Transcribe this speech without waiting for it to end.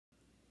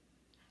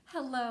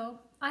Hello,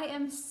 I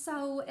am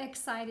so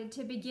excited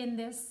to begin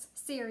this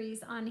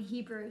series on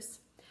Hebrews.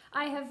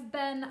 I have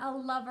been a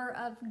lover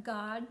of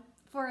God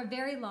for a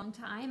very long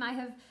time. I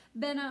have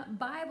been a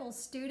Bible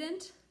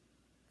student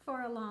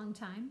for a long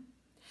time.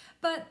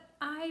 But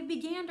I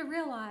began to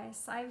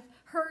realize I've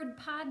heard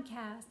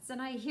podcasts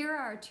and I hear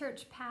our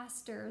church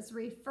pastors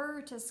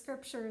refer to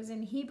scriptures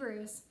in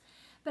Hebrews,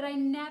 but I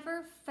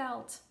never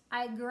felt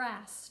I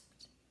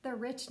grasped the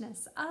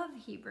richness of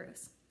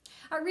Hebrews.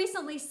 I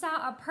recently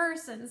saw a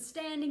person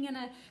standing in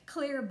a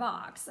clear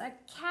box, a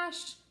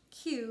cash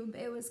cube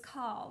it was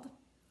called.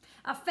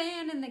 A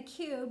fan in the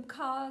cube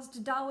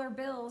caused dollar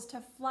bills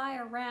to fly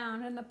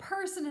around, and the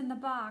person in the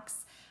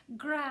box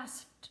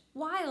grasped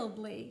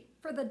wildly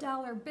for the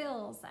dollar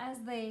bills as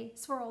they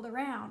swirled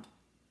around.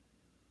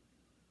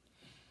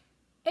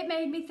 It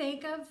made me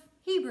think of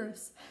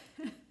Hebrews.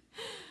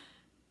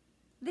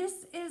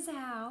 This is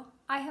how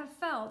I have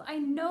felt. I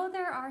know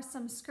there are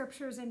some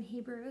scriptures in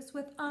Hebrews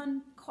with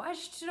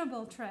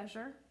unquestionable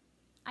treasure.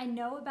 I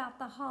know about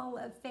the Hall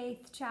of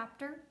Faith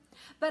chapter,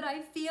 but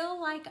I feel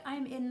like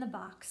I'm in the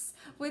box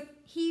with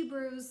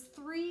Hebrews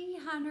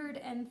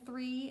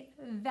 303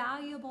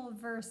 valuable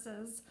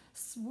verses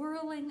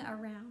swirling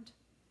around.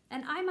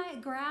 And I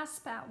might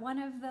grasp at one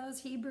of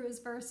those Hebrews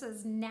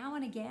verses now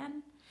and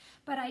again,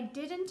 but I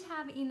didn't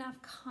have enough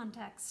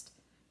context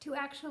to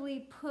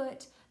actually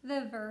put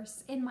the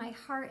verse in my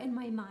heart and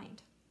my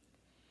mind.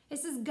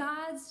 This is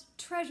God's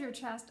treasure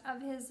chest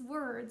of his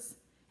words,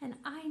 and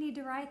I need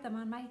to write them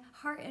on my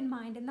heart and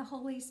mind in the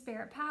Holy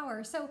Spirit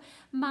power. So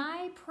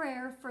my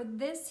prayer for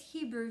this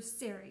Hebrew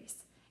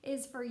series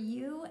is for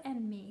you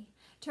and me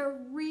to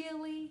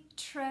really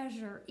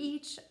treasure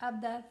each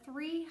of the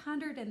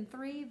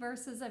 303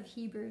 verses of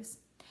Hebrews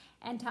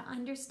and to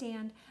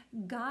understand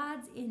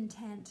God's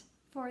intent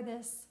for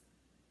this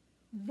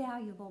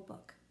valuable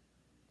book.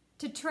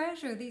 To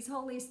treasure these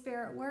Holy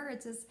Spirit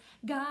words as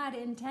God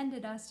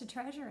intended us to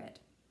treasure it.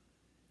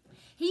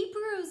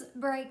 Hebrews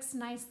breaks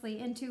nicely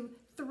into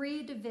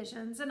three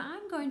divisions, and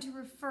I'm going to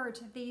refer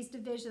to these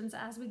divisions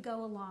as we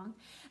go along.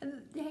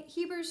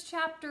 Hebrews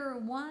chapter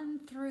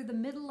 1 through the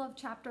middle of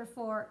chapter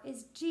 4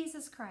 is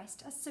Jesus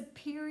Christ, a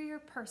superior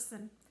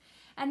person.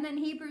 And then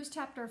Hebrews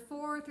chapter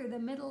 4 through the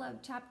middle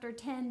of chapter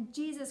 10,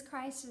 Jesus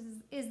Christ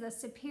is the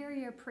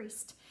superior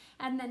priest.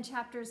 And then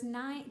chapters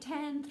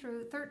 10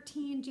 through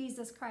 13,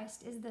 Jesus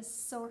Christ is the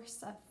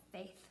source of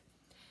faith,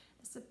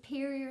 the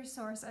superior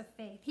source of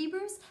faith.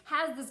 Hebrews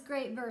has this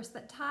great verse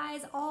that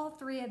ties all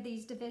three of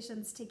these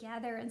divisions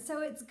together. And so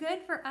it's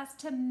good for us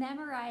to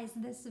memorize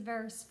this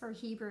verse for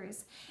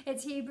Hebrews.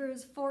 It's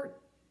Hebrews 4.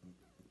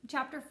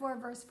 Chapter 4,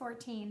 verse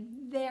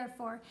 14.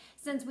 Therefore,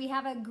 since we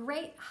have a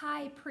great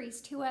high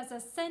priest who has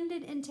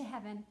ascended into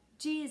heaven,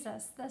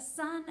 Jesus, the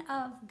Son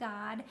of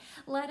God,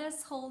 let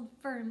us hold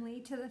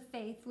firmly to the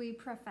faith we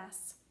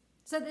profess.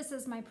 So this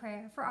is my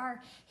prayer for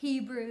our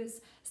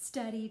Hebrews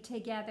study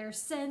together.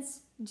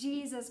 Since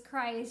Jesus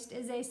Christ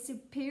is a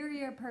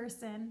superior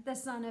person, the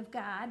Son of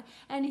God,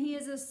 and he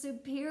is a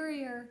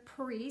superior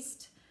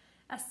priest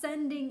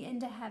ascending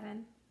into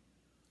heaven,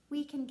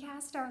 we can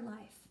cast our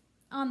life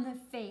on the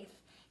faith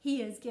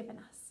he has given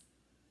us.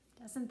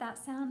 Doesn't that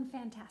sound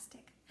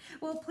fantastic?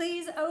 Well,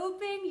 please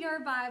open your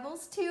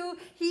Bibles to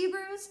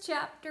Hebrews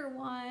chapter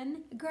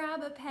 1.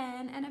 Grab a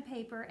pen and a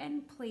paper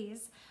and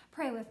please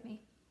pray with me.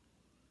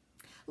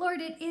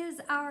 Lord, it is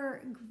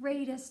our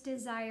greatest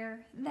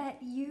desire that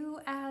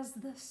you, as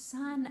the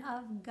Son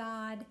of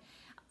God,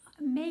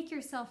 make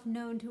yourself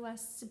known to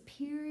us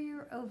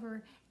superior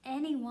over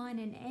anyone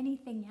and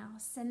anything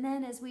else. And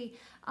then as we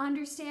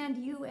understand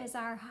you as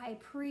our high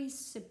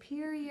priest,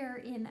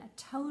 superior in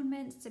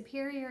atonement,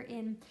 superior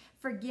in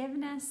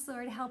forgiveness,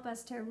 Lord, help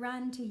us to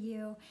run to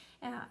you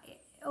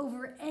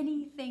over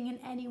anything and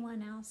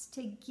anyone else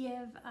to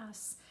give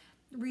us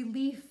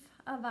relief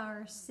of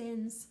our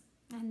sins.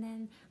 And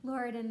then,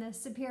 Lord, in the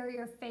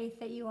superior faith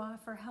that you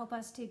offer, help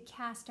us to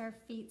cast our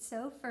feet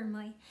so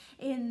firmly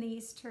in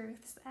these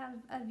truths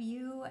of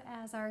you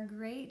as our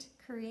great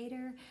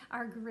creator,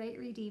 our great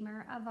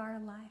redeemer of our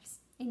lives.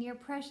 In your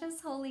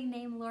precious holy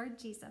name, Lord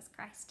Jesus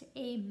Christ,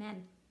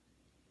 amen.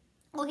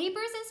 Well,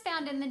 Hebrews is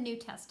found in the New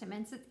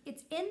Testament.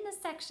 It's in the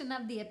section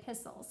of the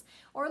epistles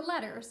or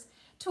letters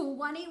to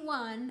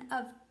 21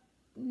 of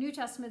New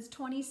Testament's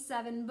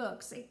 27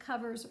 books. It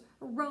covers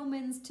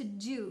Romans to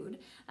Jude.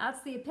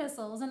 That's the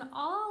epistles. And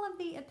all of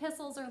the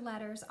epistles or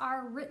letters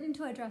are written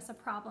to address a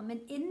problem.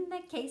 And in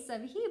the case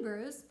of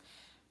Hebrews,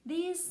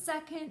 these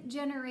second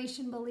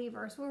generation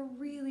believers were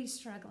really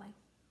struggling.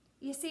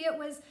 You see, it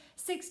was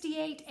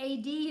 68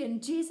 AD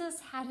and Jesus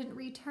hadn't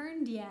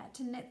returned yet.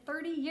 And at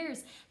 30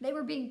 years, they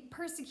were being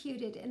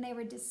persecuted and they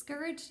were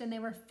discouraged and they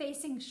were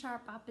facing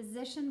sharp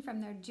opposition from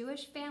their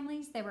Jewish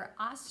families. They were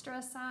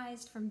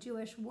ostracized from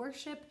Jewish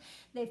worship.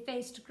 They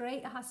faced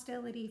great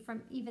hostility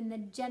from even the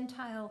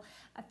Gentile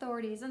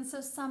authorities. And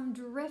so some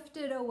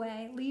drifted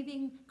away,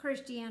 leaving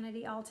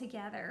Christianity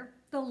altogether.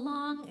 The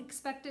long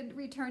expected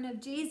return of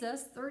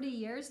Jesus, 30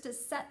 years to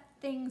set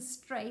things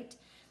straight,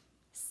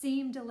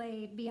 seemed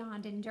delayed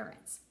beyond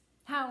endurance.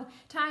 How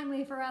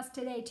timely for us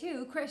today,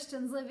 too.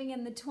 Christians living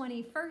in the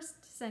 21st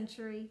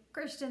century.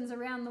 Christians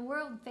around the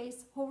world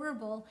face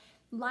horrible,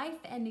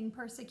 life-ending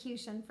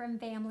persecution from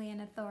family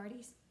and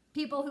authorities.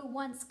 People who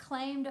once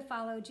claimed to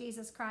follow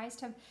Jesus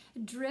Christ have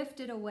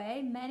drifted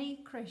away. Many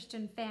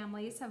Christian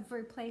families have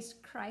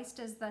replaced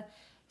Christ as the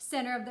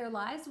center of their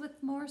lives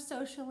with more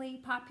socially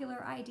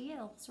popular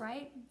ideals,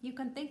 right? You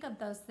can think of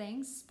those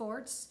things: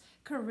 sports,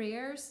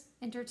 careers,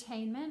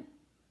 entertainment.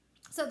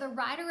 So the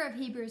writer of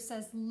Hebrews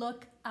says,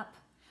 look up,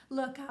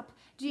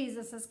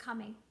 Jesus is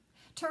coming.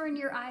 Turn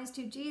your eyes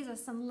to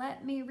Jesus and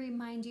let me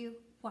remind you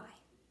why.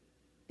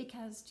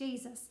 Because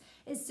Jesus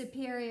is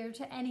superior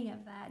to any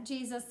of that.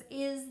 Jesus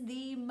is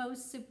the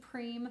most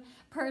supreme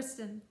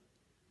person.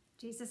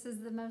 Jesus is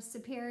the most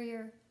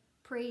superior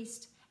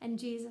priest, and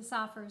Jesus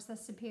offers the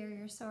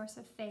superior source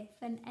of faith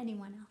than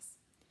anyone else.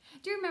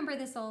 Do you remember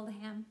this old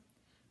hymn?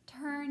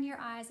 Turn your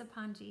eyes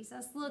upon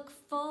Jesus. Look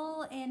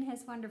full in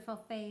his wonderful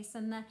face,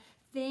 and the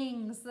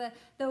things,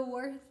 the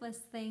worthless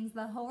things,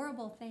 the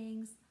horrible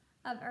things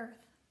of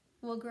earth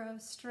will grow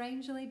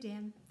strangely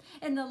dim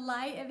in the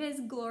light of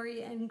his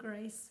glory and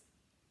grace.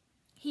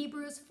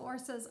 Hebrews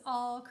forces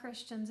all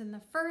Christians in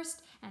the 1st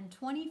and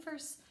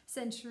 21st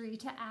century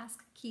to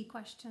ask key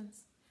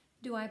questions.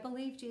 Do I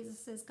believe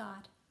Jesus is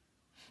God?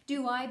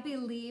 Do I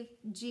believe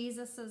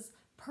Jesus'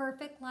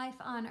 perfect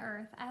life on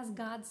earth as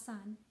God's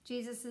Son,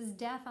 Jesus'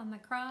 death on the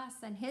cross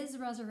and his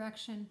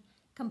resurrection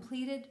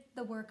completed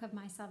the work of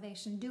my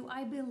salvation? Do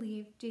I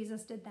believe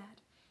Jesus did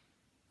that?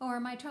 Or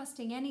am I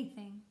trusting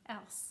anything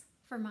else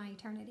for my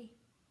eternity?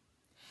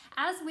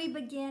 As we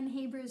begin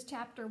Hebrews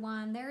chapter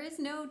 1, there is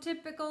no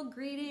typical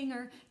greeting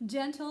or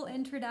gentle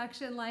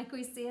introduction like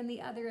we see in the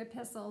other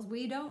epistles.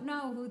 We don't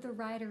know who the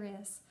writer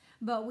is,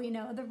 but we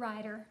know the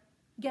writer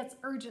gets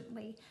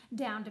urgently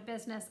down to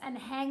business. And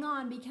hang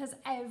on, because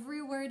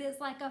every word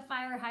is like a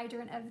fire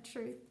hydrant of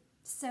truth,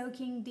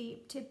 soaking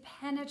deep to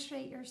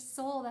penetrate your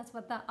soul. That's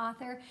what the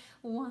author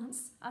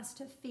wants us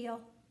to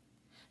feel.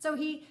 So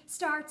he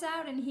starts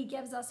out and he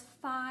gives us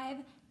 5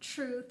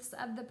 truths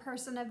of the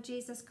person of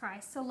Jesus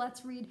Christ. So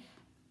let's read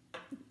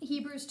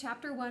Hebrews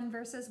chapter 1,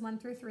 verses 1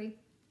 through 3.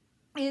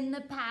 In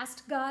the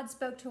past, God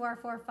spoke to our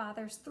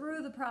forefathers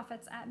through the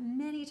prophets at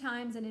many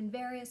times and in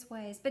various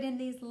ways. But in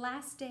these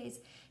last days,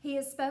 he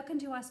has spoken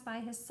to us by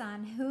his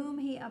Son, whom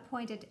he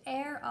appointed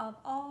heir of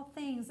all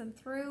things and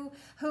through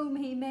whom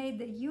he made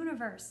the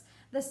universe.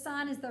 The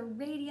Son is the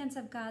radiance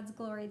of God's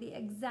glory, the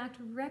exact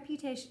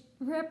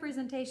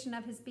representation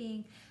of his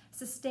being,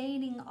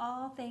 sustaining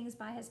all things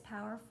by his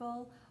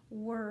powerful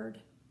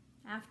word.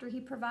 After he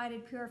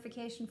provided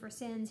purification for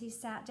sins, he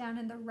sat down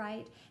in the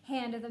right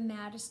hand of the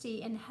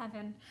Majesty in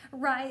heaven.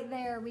 Right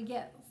there, we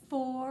get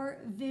 4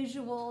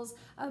 visuals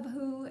of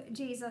who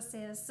Jesus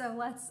is. So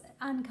let's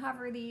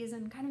uncover these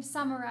and kind of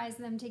summarize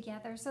them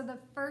together. So the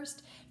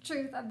first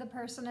truth of the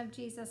person of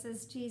Jesus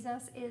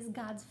is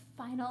God's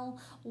final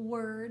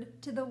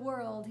word to the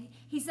world.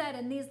 He said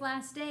in these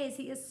last days,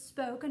 he has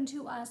spoken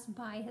to us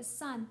by his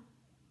Son.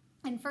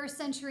 In 1st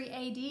century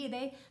AD,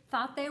 they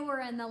thought they were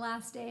in the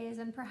last days,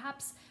 and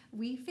perhaps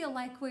we feel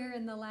like we're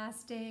in the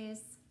last days.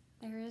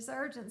 There is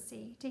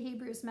urgency to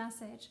Hebrews'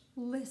 message.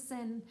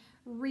 Listen,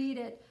 read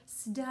it,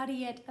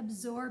 study it,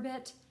 absorb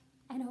it,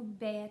 and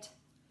obey it.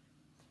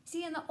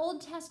 See, in the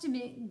Old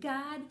Testament,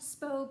 God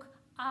spoke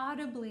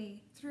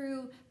audibly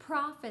through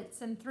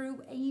prophets and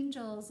through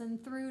angels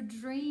and through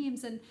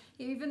dreams and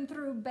even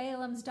through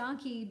Balaam's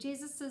donkey.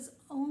 God's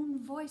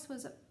own voice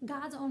was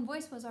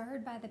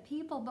heard by the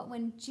people. But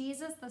when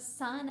Jesus, the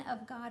Son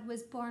of God,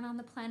 was born on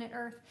the planet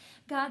Earth,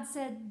 God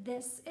said,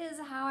 this is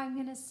how I'm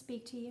going to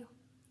speak to you,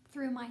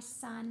 through my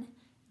Son,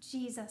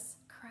 Jesus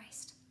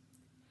Christ.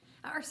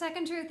 Our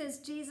second truth is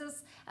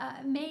Jesus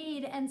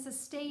made and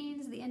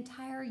sustains the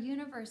entire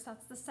universe.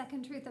 That's the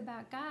second truth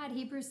about God.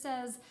 Hebrews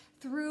says,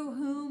 through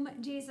whom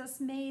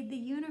Jesus made the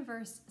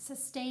universe,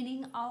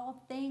 sustaining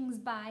all things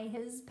by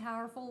his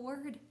powerful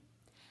word.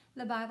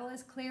 The Bible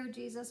is clear.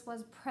 Jesus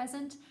was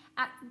present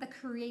at the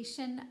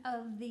creation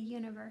of the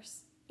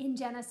universe. In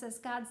Genesis,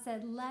 God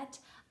said, let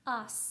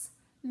us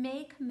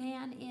make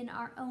man in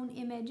our own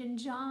image. And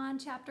John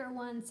chapter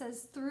 1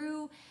 says,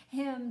 through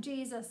him,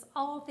 Jesus,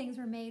 all things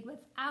were made.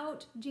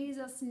 Without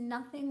Jesus,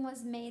 nothing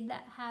was made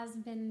that has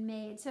been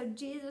made. So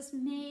Jesus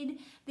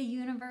made the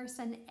universe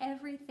and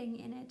everything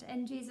in it.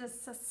 And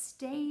Jesus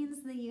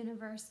sustains the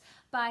universe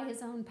by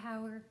his own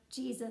power.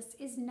 Jesus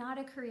is not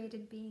a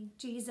created being.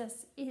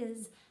 Jesus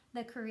is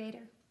the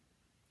creator.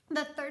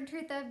 The third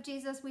truth of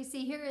Jesus we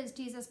see here is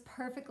Jesus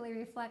perfectly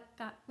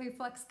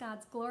reflects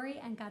God's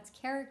glory and God's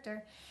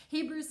character.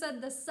 Hebrews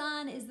said the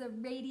Son is the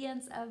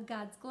radiance of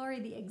God's glory,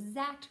 the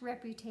exact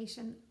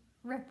representation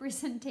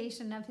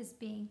of his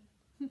being.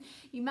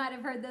 You might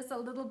have heard this. A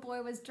little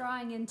boy was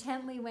drawing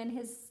intently when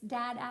his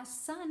dad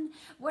asked, son,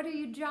 what are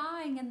you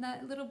drawing? And the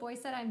little boy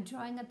said, I'm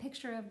drawing a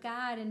picture of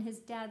God. And his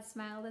dad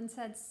smiled and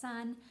said,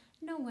 son,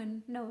 no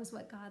one knows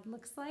what God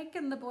looks like.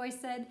 And the boy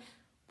said,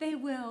 they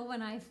will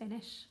when I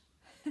finish.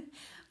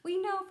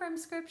 We know from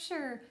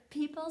Scripture,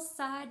 people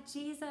saw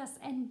Jesus,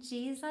 and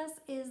Jesus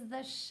is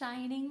the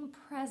shining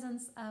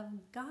presence of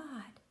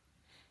God.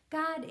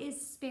 God is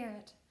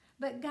spirit,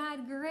 but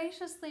God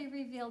graciously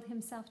revealed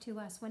himself to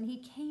us when he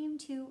came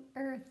to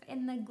earth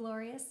in the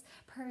glorious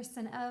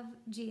person of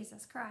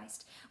Jesus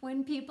Christ.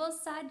 When people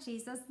saw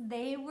Jesus,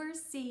 they were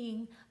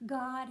seeing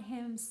God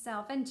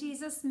himself. And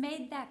Jesus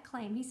made that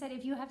claim. He said,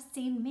 if you have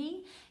seen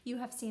me, you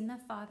have seen the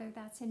Father.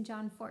 That's in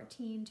John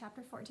 14,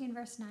 chapter 14,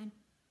 verse 9.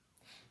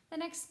 The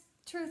next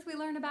truth we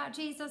learn about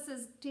Jesus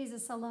is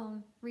Jesus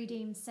alone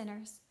redeems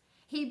sinners.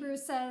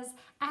 Hebrews says,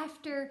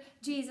 after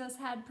Jesus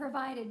had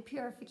provided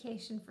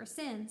purification for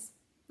sins,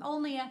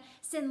 only a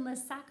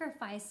sinless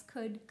sacrifice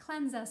could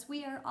cleanse us.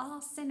 We are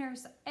all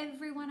sinners,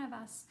 every one of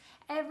us.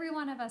 Every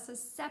one of us is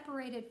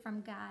separated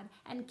from God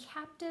and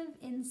captive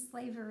in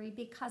slavery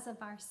because of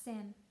our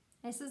sin.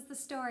 This is the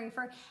story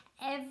for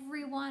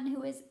everyone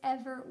who has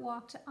ever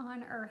walked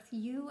on earth,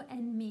 you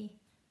and me.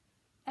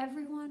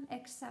 Everyone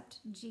except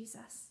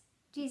Jesus.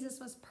 Jesus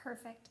was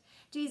perfect.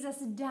 Jesus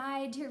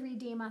died to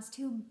redeem us,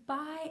 to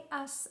buy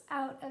us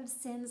out of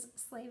sin's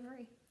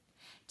slavery.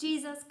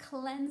 Jesus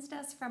cleansed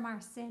us from our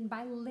sin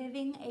by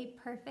living a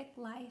perfect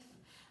life,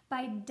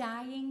 by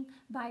dying,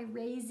 by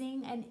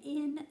raising, and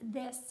in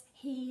this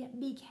he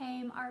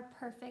became our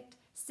perfect,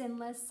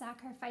 sinless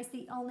sacrifice,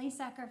 the only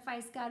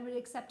sacrifice God would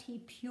accept. He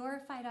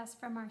purified us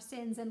from our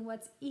sins, and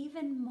what's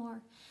even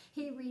more,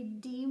 he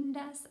redeemed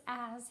us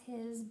as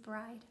his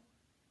bride.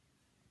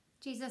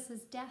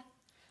 Jesus' death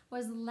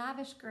was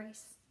lavish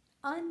grace,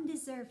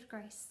 undeserved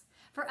grace,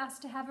 for us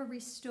to have a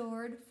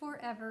restored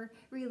forever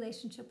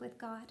relationship with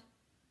God.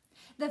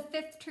 The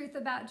fifth truth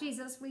about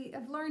Jesus we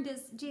have learned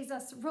is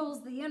Jesus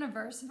rules the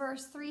universe.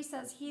 Verse 3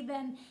 says, he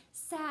then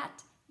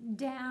sat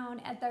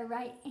down at the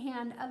right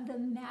hand of the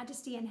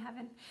majesty in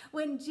heaven.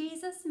 When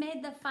Jesus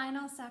made the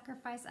final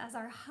sacrifice as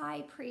our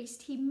high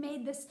priest, he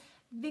made this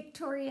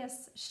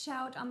victorious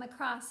shout on the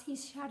cross. He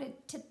shouted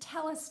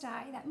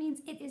tetelestai. That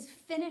means it is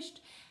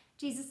finished.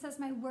 Jesus says,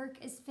 my work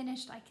is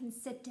finished. I can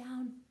sit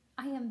down.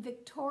 I am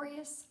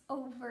victorious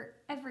over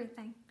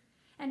everything.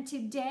 And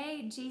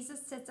today,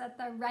 Jesus sits at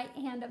the right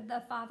hand of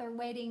the Father,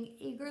 waiting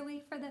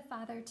eagerly for the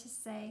Father to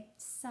say,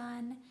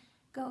 Son,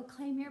 go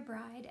claim your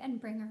bride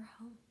and bring her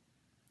home.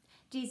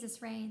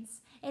 Jesus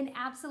reigns in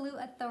absolute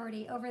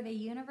authority over the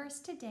universe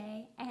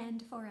today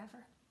and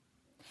forever.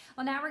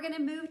 Well, now we're going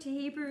to move to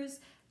Hebrews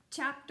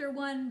chapter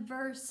 1,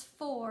 verse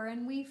 4,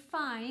 and we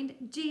find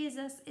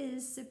Jesus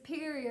is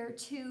superior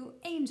to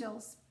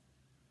angels.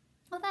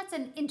 Well, that's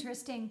an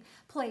interesting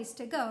place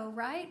to go,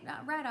 right?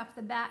 Right off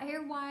the bat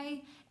here,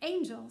 why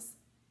angels?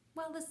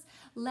 Well, this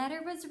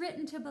letter was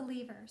written to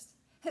believers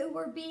who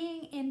were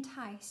being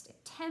enticed,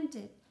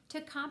 tempted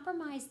to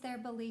compromise their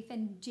belief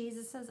in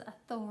Jesus'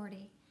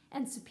 authority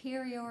and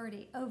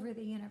superiority over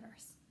the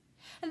universe.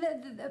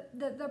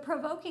 The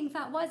provoking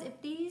thought was,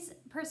 if these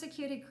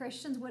persecuted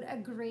Christians would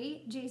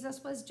agree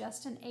Jesus was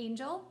just an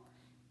angel,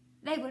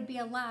 they would be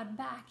allowed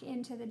back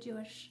into the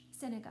Jewish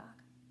synagogue.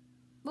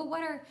 Well,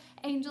 what are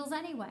angels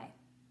anyway?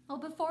 Well,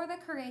 before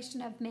the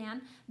creation of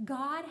man,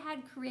 God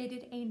had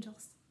created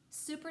angels,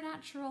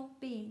 supernatural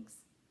beings.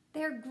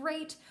 They're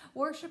great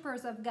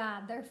worshipers of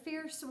God. They're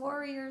fierce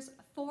warriors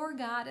for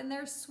God, and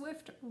they're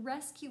swift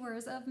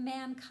rescuers of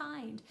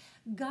mankind.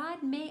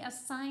 God may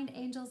assign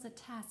angels a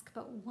task,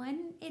 but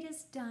when it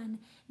is done,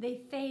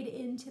 they fade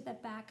into the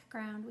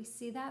background. We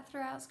see that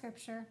throughout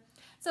Scripture.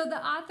 So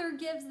the author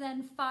gives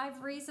then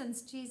 5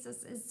 reasons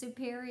Jesus is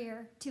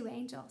superior to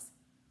angels.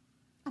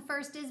 The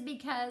first is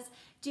because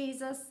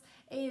Jesus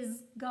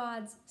is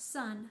God's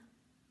son.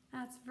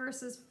 That's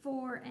verses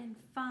 4 and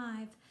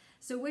 5.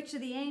 So which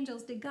of the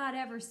angels did God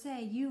ever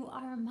say, you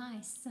are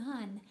my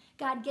son?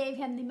 God gave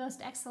him the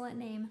most excellent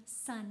name,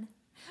 son.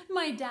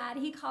 My dad,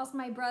 he calls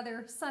my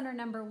brother sonner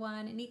number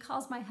 1, and he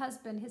calls my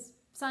husband, his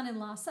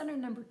son-in-law, sonner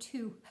number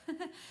 2.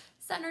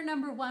 Sonner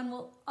number 1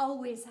 will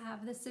always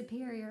have the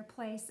superior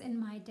place in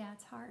my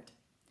dad's heart.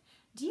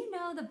 Do you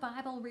know the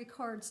Bible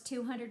records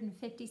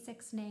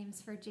 256 names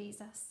for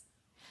Jesus?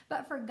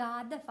 But for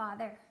God the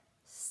Father,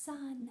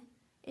 Son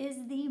is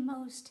the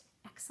most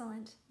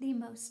excellent, the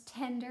most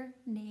tender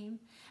name.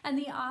 And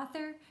the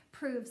author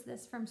proves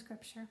this from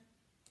Scripture.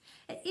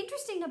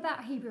 Interesting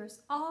about Hebrews,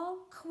 all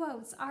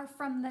quotes are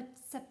from the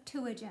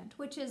Septuagint,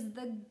 which is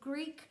the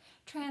Greek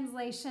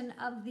translation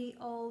of the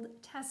Old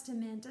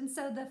Testament. And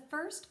so the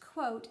first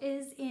quote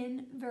is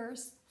in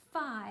verse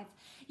 5.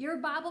 Your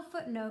Bible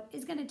footnote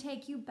is going to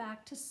take you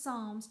back to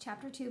Psalms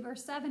chapter 2,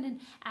 verse 7.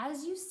 And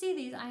as you see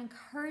these, I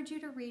encourage you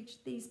to read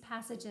these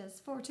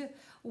passages. For to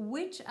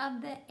which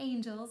of the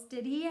angels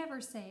did he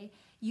ever say,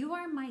 you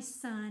are my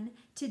son,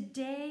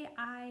 today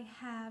I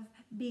have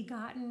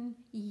begotten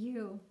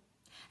you?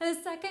 And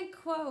the second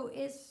quote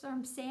is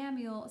from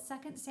Samuel,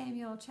 2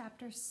 Samuel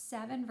chapter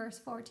 7, verse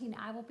 14.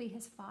 I will be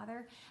his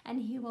father,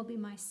 and he will be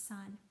my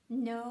son.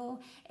 No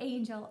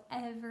angel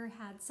ever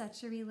had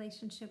such a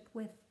relationship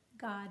with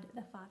God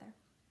the Father.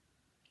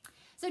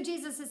 So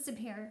Jesus is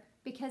superior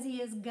because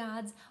he is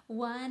God's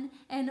one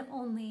and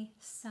only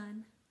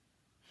son.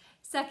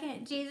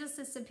 Second, Jesus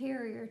is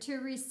superior to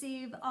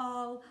receive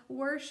all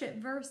worship.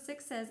 Verse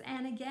 6 says,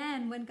 and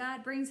again, when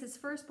God brings his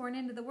firstborn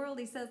into the world,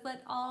 he says,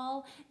 let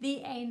all the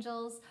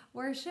angels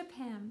worship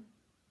him.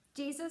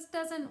 Jesus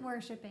doesn't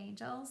worship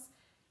angels.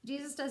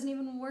 Jesus doesn't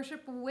even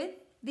worship with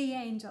the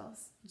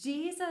angels.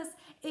 Jesus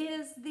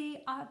is the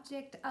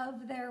object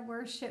of their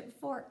worship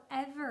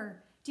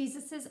forever.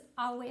 Jesus is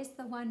always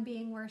the one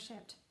being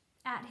worshiped.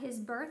 At his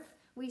birth,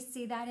 we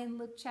see that in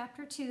Luke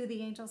chapter 2,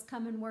 the angels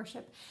come and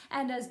worship.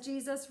 And as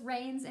Jesus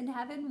reigns in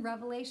heaven,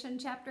 Revelation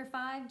chapter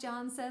 5,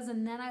 John says,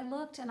 and then I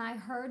looked and I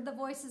heard the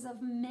voices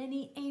of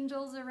many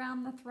angels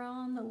around the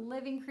throne, the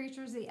living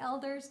creatures, the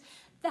elders,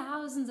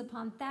 thousands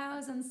upon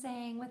thousands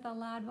saying with a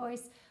loud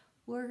voice,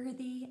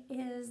 worthy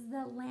is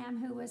the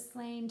Lamb who was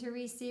slain to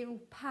receive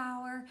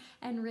power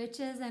and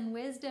riches and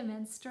wisdom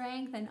and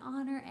strength and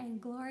honor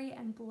and glory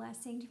and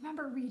blessing. Do you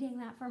remember reading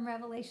that from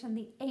Revelation?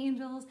 The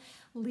angels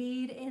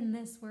lead in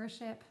this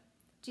worship.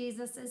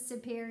 Jesus is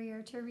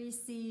superior to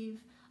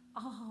receive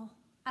all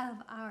of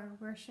our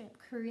worship.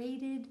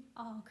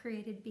 All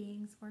created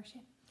beings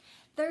worship.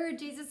 Third,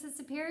 Jesus is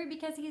superior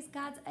because he is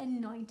God's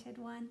anointed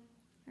one.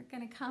 We're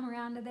going to come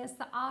around to this.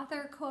 The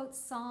author quotes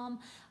Psalm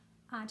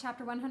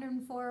chapter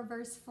 104,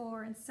 verse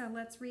 4. And so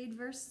let's read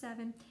verse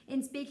 7.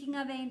 In speaking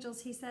of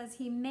angels, he says,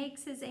 he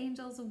makes his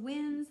angels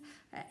winds,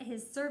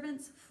 his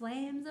servants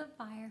flames of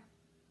fire.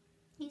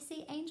 You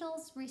see,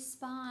 angels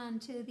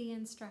respond to the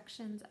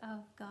instructions of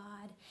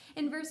God.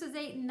 In verses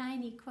 8 and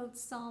 9, he quotes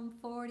Psalm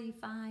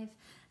 45.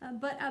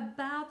 But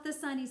about the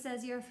Son, he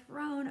says, your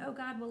throne, O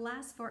God, will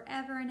last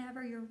forever and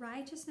ever. Your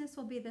righteousness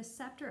will be the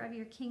scepter of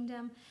your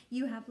kingdom.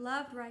 You have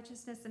loved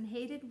righteousness and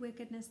hated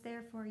wickedness.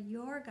 Therefore,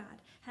 your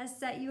God has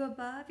set you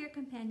above your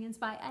companions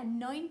by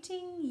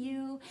anointing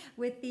you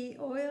with the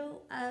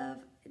oil of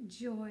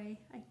joy.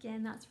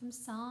 Again, that's from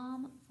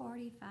Psalm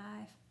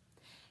 45.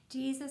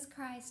 Jesus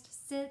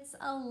Christ sits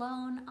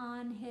alone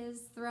on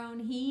his throne.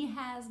 He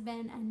has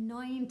been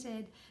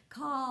anointed,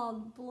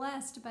 called,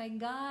 blessed by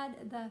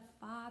God the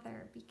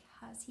Father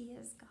because he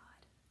is God.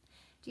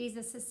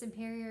 Jesus is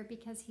superior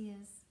because he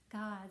is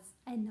God's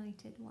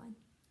anointed one.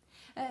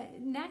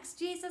 Next,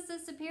 Jesus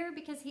is superior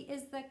because he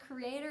is the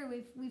creator.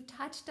 We've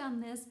touched on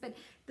this, but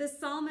the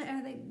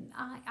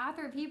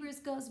author of Hebrews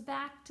goes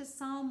back to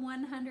Psalm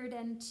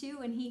 102,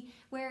 and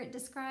where it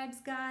describes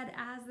God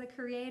as the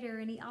creator,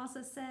 and he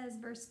also says,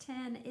 verse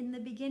 10, in the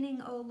beginning,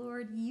 O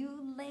Lord,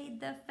 you laid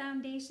the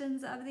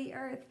foundations of the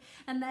earth,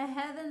 and the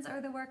heavens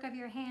are the work of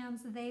your hands.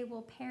 They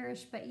will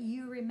perish, but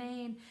you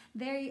remain.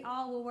 They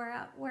all will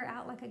wear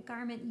out like a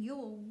garment. You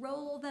will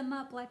roll them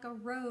up like a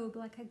robe,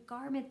 like a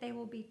garment. They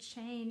will be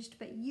changed,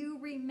 but you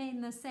remain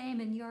the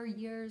same, and your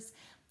years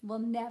will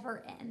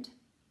never end.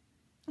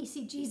 You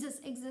see, Jesus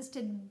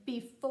existed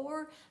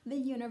before the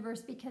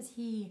universe because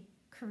he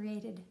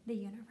created the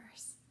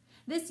universe.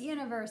 This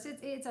universe,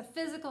 it's a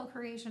physical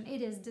creation.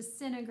 It is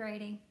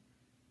disintegrating,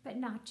 but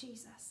not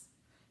Jesus.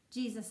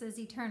 Jesus is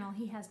eternal.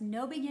 He has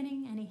no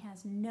beginning and he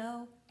has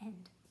no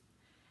end.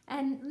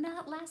 And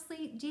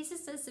lastly,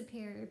 Jesus is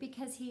superior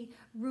because he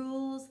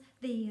rules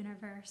the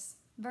universe.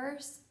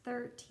 Verse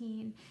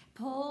 13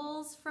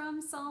 pulls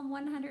from Psalm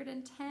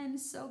 110.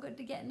 So good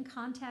to get in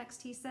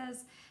context. He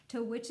says,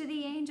 to which of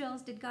the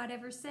angels did God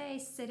ever say,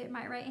 sit at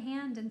my right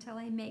hand until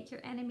I make your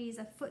enemies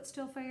a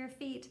footstool for your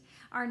feet?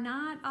 Are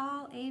not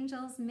all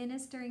angels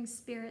ministering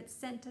spirits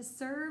sent to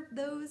serve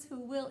those who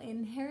will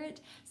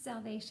inherit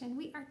salvation?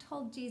 We are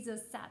told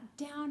Jesus sat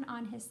down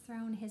on his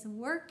throne. His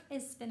work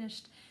is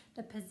finished.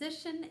 The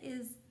position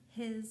is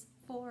his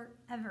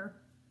forever.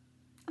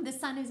 The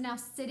Son is now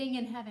sitting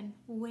in heaven,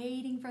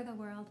 waiting for the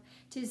world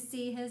to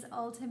see his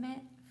ultimate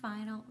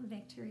final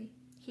victory.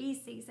 He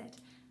sees it.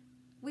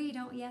 We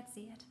don't yet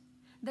see it.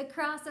 The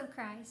cross of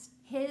Christ,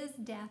 his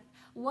death,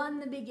 won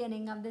the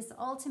beginning of this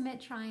ultimate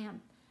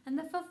triumph, and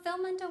the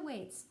fulfillment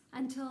awaits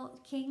until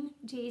King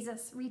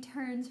Jesus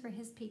returns for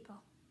his people.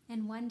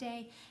 And one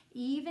day,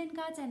 even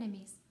God's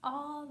enemies,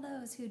 all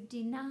those who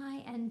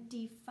deny and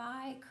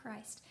defy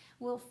Christ,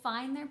 will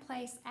find their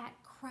place at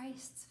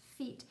Christ's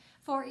feet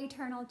for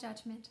eternal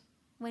judgment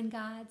when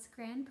God's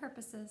grand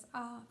purposes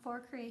for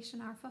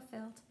creation are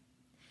fulfilled.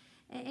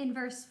 In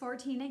verse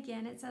 14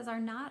 again, it says, are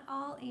not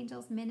all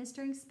angels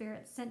ministering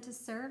spirits sent to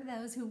serve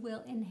those who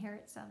will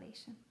inherit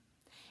salvation?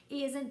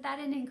 Isn't that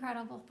an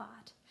incredible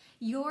thought?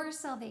 Your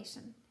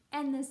salvation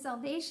and the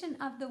salvation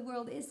of the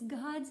world is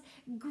God's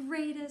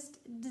greatest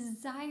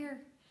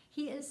desire.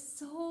 He is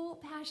so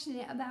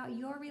passionate about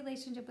your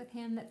relationship with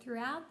him that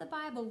throughout the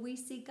Bible we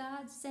see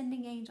God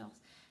sending angels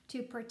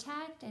to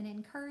protect and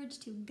encourage,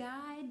 to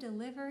guide,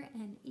 deliver,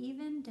 and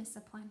even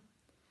discipline.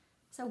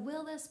 So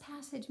will this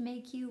passage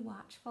make you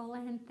watchful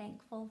and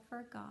thankful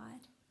for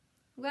God?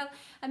 Well,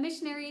 a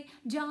missionary,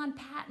 John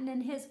Patton,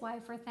 and his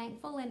wife were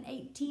thankful. In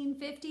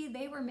 1850,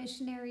 they were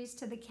missionaries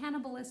to the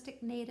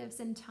cannibalistic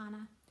natives in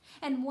Tana.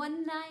 And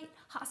one night,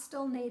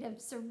 hostile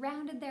natives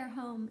surrounded their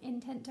home,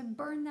 intent to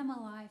burn them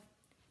alive.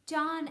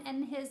 John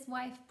and his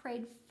wife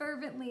prayed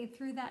fervently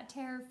through that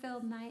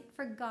terror-filled night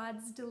for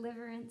God's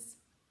deliverance.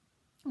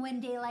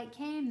 When daylight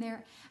came,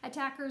 their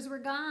attackers were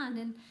gone,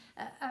 and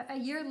a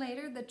year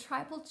later, the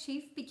tribal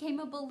chief became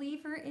a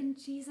believer in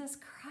Jesus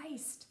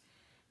Christ.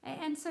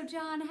 And so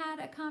John had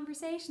a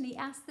conversation. He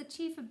asked the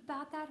chief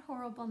about that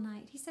horrible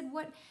night. He said,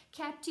 "What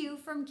kept you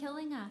from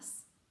killing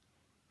us?"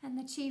 And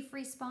the chief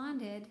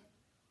responded,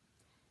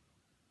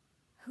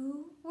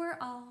 "Who were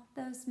all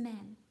those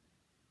men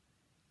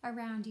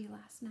around you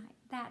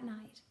that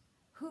night?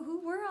 Who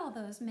were all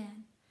those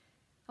men?"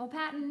 Well,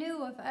 Patton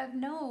knew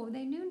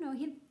they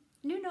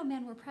knew no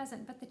men were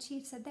present, but the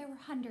chief said there were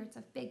hundreds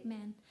of big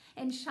men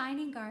in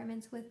shining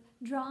garments with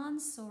drawn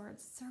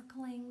swords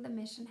circling the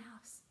mission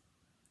house.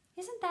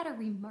 Isn't that a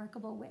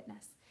remarkable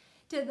witness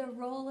to the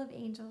role of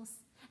angels,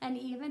 and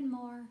even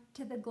more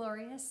to the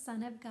glorious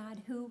Son of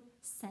God who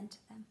sent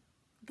them?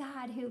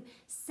 God who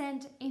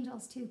sent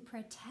angels to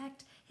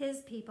protect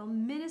his people,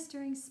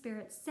 ministering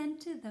spirits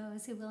sent to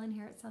those who will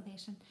inherit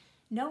salvation.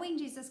 Knowing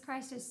Jesus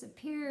Christ is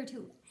superior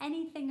to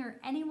anything or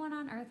anyone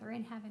on earth or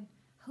in heaven,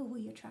 who will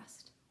you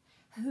trust?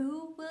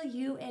 Who will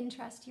you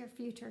entrust your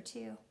future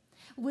to?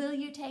 Will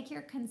you take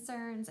your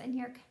concerns and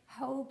your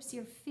hopes,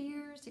 your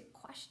fears, your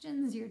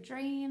questions, your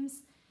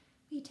dreams?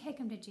 Will you take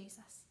them to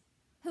Jesus?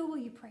 Who will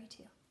you pray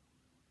to?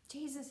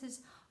 Jesus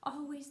is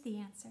always the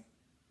answer.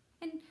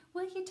 And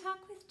will you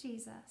talk with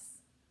Jesus?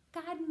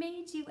 God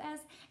made you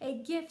as a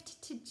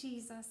gift to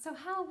Jesus. So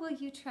how will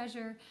you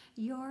treasure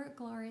your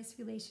glorious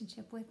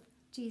relationship with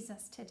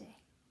Jesus today?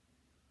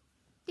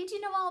 Did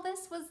you know all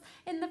this was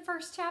in the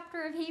first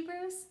chapter of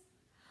Hebrews?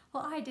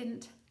 Well, I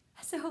didn't.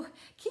 So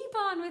keep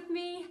on with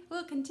me.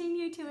 We'll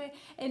continue to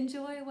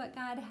enjoy what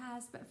God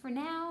has. But for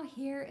now,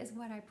 here is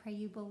what I pray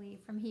you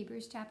believe from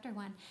Hebrews chapter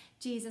 1.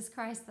 Jesus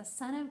Christ, the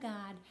Son of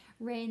God,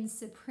 reigns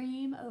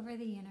supreme over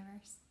the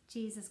universe.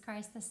 Jesus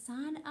Christ, the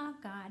Son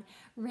of God,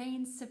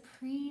 reigns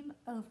supreme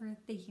over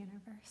the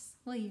universe.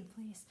 Will you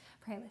please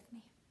pray with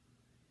me?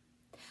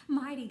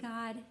 Mighty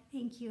God,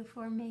 thank you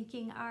for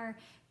making our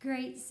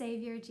great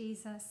Savior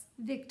Jesus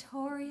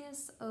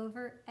victorious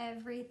over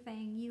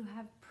everything. You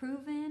have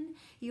proven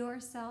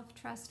yourself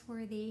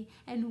trustworthy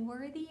and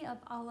worthy of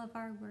all of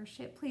our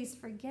worship. Please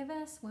forgive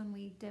us when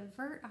we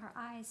divert our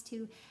eyes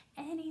to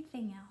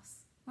anything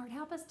else. Lord,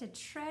 help us to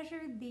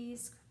treasure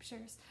these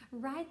scriptures,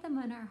 write them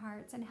on our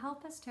hearts, and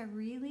help us to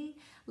really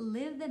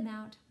live them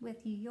out with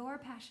your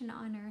passion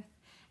on earth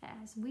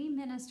as we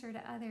minister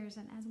to others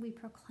and as we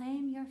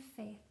proclaim your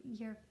faith,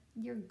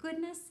 your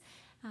goodness,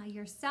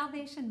 your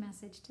salvation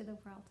message to the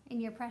world. In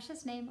your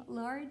precious name,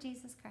 Lord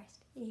Jesus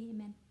Christ,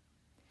 amen.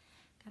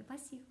 God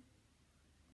bless you.